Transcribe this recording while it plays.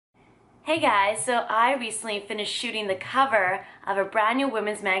Hey guys, so I recently finished shooting the cover of a brand new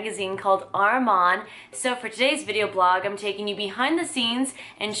women's magazine called ARMAAN. So for today's video blog, I'm taking you behind the scenes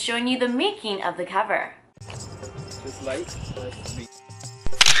and showing you the making of the cover. This light.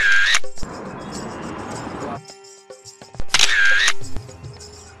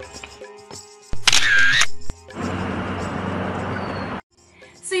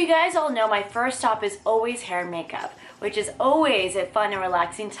 So you guys all know my first stop is always hair and makeup, which is always a fun and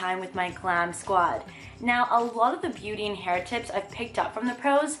relaxing time with my glam squad. Now, a lot of the beauty and hair tips I've picked up from the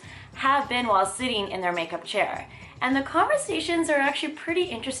pros have been while sitting in their makeup chair. And the conversations are actually pretty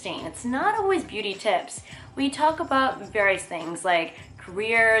interesting. It's not always beauty tips. We talk about various things like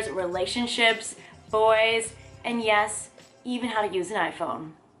careers, relationships, boys, and yes, even how to use an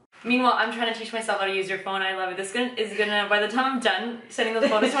iPhone. Meanwhile, I'm trying to teach myself how to use your phone. I love it. This is gonna, by the time I'm done sending those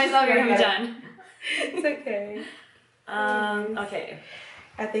photos to myself, you're gonna be done. It's okay. Okay.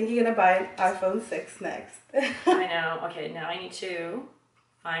 I think you're gonna buy an iPhone 6 next. I know. Okay, now I need to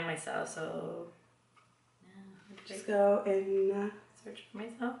find myself, so... Just go in... search for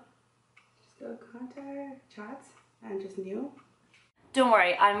myself. Just go contact, chats, and just new. Don't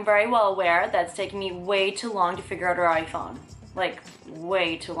worry, I'm very well aware that it's taking me way too long to figure out our iPhone. Like,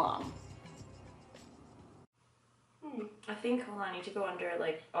 way too long. I think, hold on, I need to go under,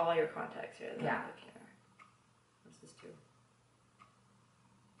 like, all your contacts here. Yeah. Okay. What's this do?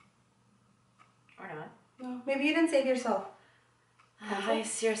 Or not. No, maybe you didn't save yourself. I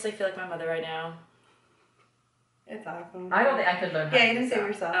seriously feel like my mother right now. It's iPhone. I don't think I could learn how Yeah, to you didn't do save that.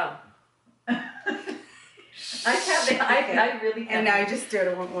 yourself. Oh. I can't, I really can't. And now you just do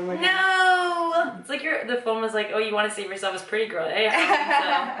it one more time. No! It's like the phone was like, oh, you want to save yourself as pretty girl, eh?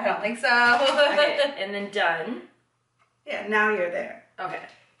 I don't think so. Okay, and then done. Yeah, now you're there. Okay.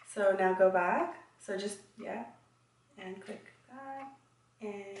 So now go back. So just, yeah, and click that,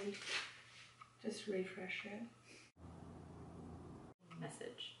 and just refresh it.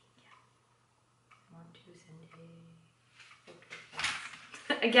 Message. Yeah. I want to send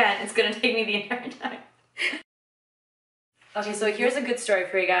a... Again, it's gonna take me the entire time. Okay, so here's a good story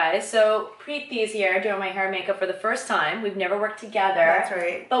for you guys. So Preeti is here doing my hair and makeup for the first time. We've never worked together. That's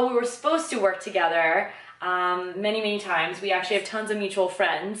right. But we were supposed to work together many times. We actually have tons of mutual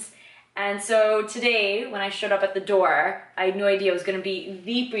friends. And so today, when I showed up at the door, I had no idea it was going to be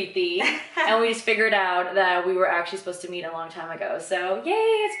the Preeti. And we just figured out that we were actually supposed to meet a long time ago. So yay,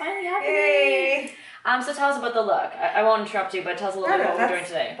 it's finally happening. Yay. So tell us about the look. I won't interrupt you, but tell us a little bit about what we're doing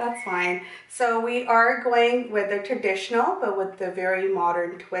today. That's fine. So we are going with the traditional, but with the very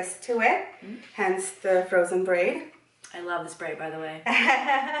modern twist to it, hence the frozen braid. I love this braid, by the way.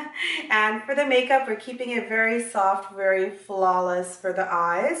 And for the makeup, we're keeping it very soft, very flawless for the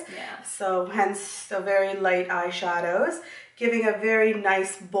eyes. Yeah. So hence the very light eyeshadows, giving a very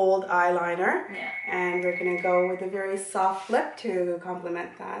nice bold eyeliner. Yeah. And we're gonna go with a very soft lip to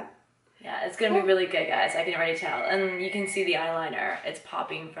complement that. Yeah, it's gonna be really good, guys. I can already tell. And you can see the eyeliner. It's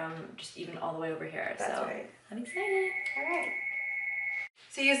popping from just even all the way over here. That's so right. I'm excited. All right.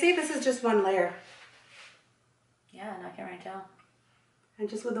 So you see, this is just one layer. Yeah, and I can already tell. And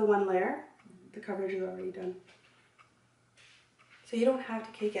just with the one layer, the coverage is already done. So you don't have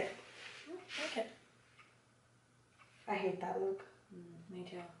to cake it. Okay. I hate that look. Me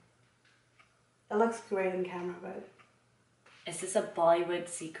too. It looks great in camera, but... Is this a Bollywood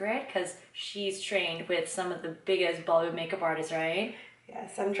secret? Because she's trained with some of the biggest Bollywood makeup artists, right?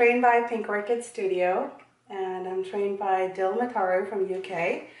 Yes, I'm trained by Pink Orchid Studio, and I'm trained by Dil Mataru from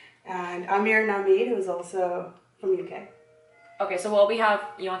UK, and Amir Namid, who's also from UK. Okay, so while we have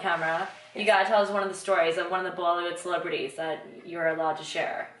you on camera, you gotta tell us one of the stories of one of the Bollywood celebrities that you're allowed to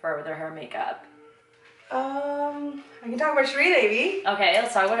share for their hair and makeup. I can talk about Sridevi. Okay,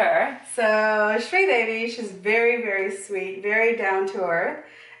 let's talk about her. So Sridevi, she's very sweet, very down to earth.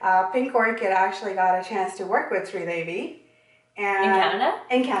 Pink Orchid actually got a chance to work with Sridevi. And In Canada?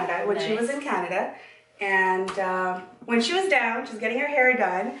 In Canada, when she Nice. was in Canada. And when she was down, she's getting her hair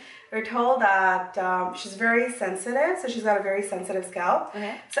done. We're told that she's very sensitive, so she's got a very sensitive scalp.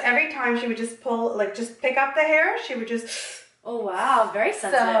 Okay. So every time she would just pull, like just pick up the hair, she would just... Oh wow, very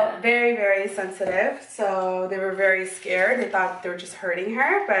sensitive. So very sensitive. So they were very scared. They thought they were just hurting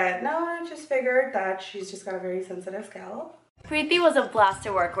her, but no, I just figured that she's just got a very sensitive scalp. Preeti was a blast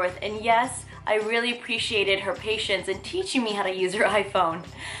to work with, and yes, I really appreciated her patience in teaching me how to use her iPhone.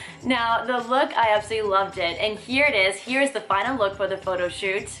 Now, the look, I absolutely loved it, and here it is. Here's the final look for the photo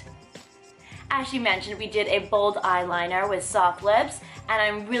shoot. As she mentioned, we did a bold eyeliner with soft lips, and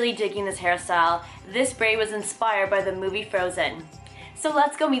I'm really digging this hairstyle. This braid was inspired by the movie Frozen. So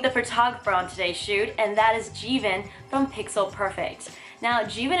let's go meet the photographer on today's shoot, and that is Jeevan from Pixel Perfect. Now,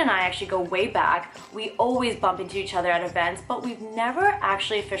 Jeevan and I actually go way back. We always bump into each other at events, but we've never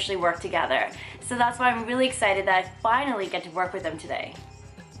actually officially worked together. So that's why I'm really excited that I finally get to work with him today.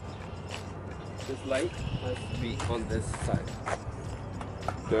 This light has to be on this side.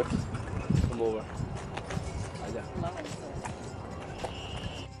 Good. Come over.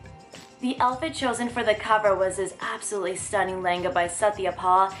 The outfit chosen for the cover was this absolutely stunning lehenga by Satya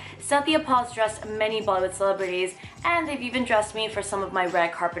Paul. Satya Paul's dressed many Bollywood celebrities, and they've even dressed me for some of my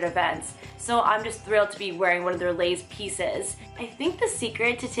red carpet events. So I'm just thrilled to be wearing one of their lace pieces. I think the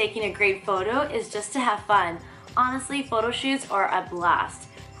secret to taking a great photo is just to have fun. Honestly, photo shoots are a blast.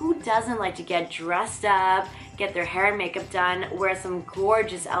 Who doesn't like to get dressed up, get their hair and makeup done, wear some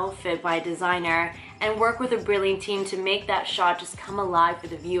gorgeous outfit by a designer, and work with a brilliant team to make that shot just come alive for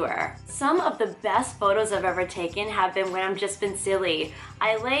the viewer. Some of the best photos I've ever taken have been when I've just been silly.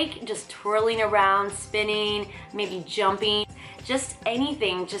 I like just twirling around, spinning, maybe jumping, just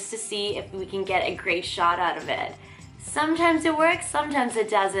anything just to see if we can get a great shot out of it. Sometimes it works, sometimes it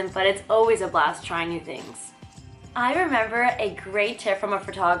doesn't, but it's always a blast trying new things. I remember a great tip from a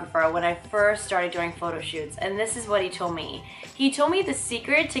photographer when I first started doing photo shoots, and this is what he told me. He told me the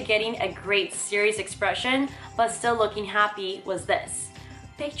secret to getting a great serious expression but still looking happy was this.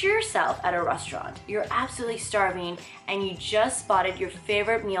 Picture yourself at a restaurant. You're absolutely starving and you just spotted your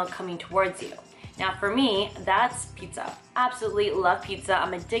favorite meal coming towards you. Now for me, that's pizza. Absolutely love pizza.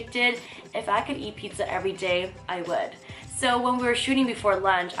 I'm addicted. If I could eat pizza every day, I would. So when we were shooting before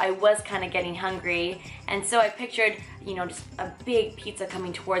lunch, I was kind of getting hungry, and so I pictured, you know, just a big pizza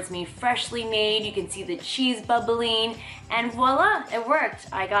coming towards me, freshly made. You can see the cheese bubbling, and voila, it worked.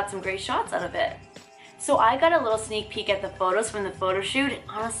 I got some great shots out of it. So I got a little sneak peek at the photos from the photo shoot, and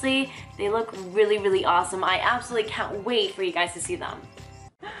honestly, they look really, really awesome. I absolutely can't wait for you guys to see them.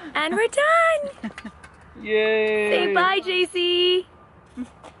 And we're done! Yay! Say bye, JC!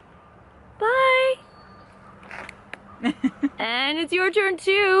 Bye! And it's your turn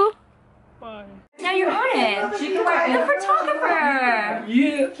too. Bye. Now you're on it. The photographer.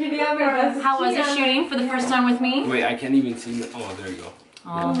 Yeah. How was it shooting for the first time with me? Wait, I can't even see. Oh, there you go.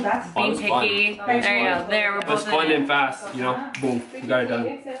 Oh, that's being picky. There you go. There, we're It was both fun in and it. fast, you know. Boom, we got it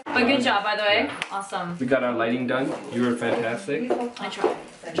done. But good job, by the way. Awesome. We got our lighting done. You were fantastic. I tried.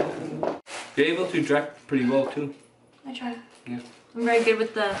 You're able to direct pretty well too. I tried. Yeah. I'm very good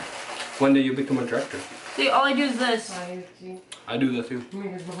with the. One day you'll become a director. See, all I do is this. I do that too.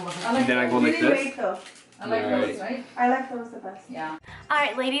 And then I go like this. I like Right. those, right? I like those the best. Yeah.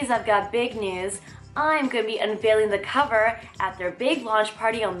 Alright ladies, I've got big news. I'm going to be unveiling the cover at their big launch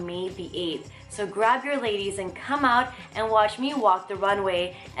party on May the 8th. So grab your ladies and come out and watch me walk the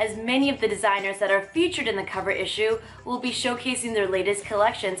runway, as many of the designers that are featured in the cover issue will be showcasing their latest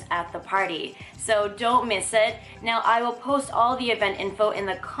collections at the party. So don't miss it. Now I will post all the event info in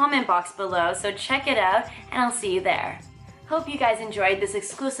the comment box below, so check it out and I'll see you there. Hope you guys enjoyed this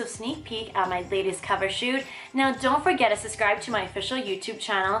exclusive sneak peek at my latest cover shoot. Now don't forget to subscribe to my official YouTube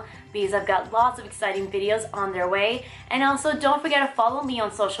channel because I've got lots of exciting videos on their way. And also don't forget to follow me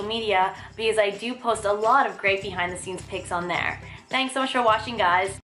on social media because I do post a lot of great behind the scenes pics on there. Thanks so much for watching, guys.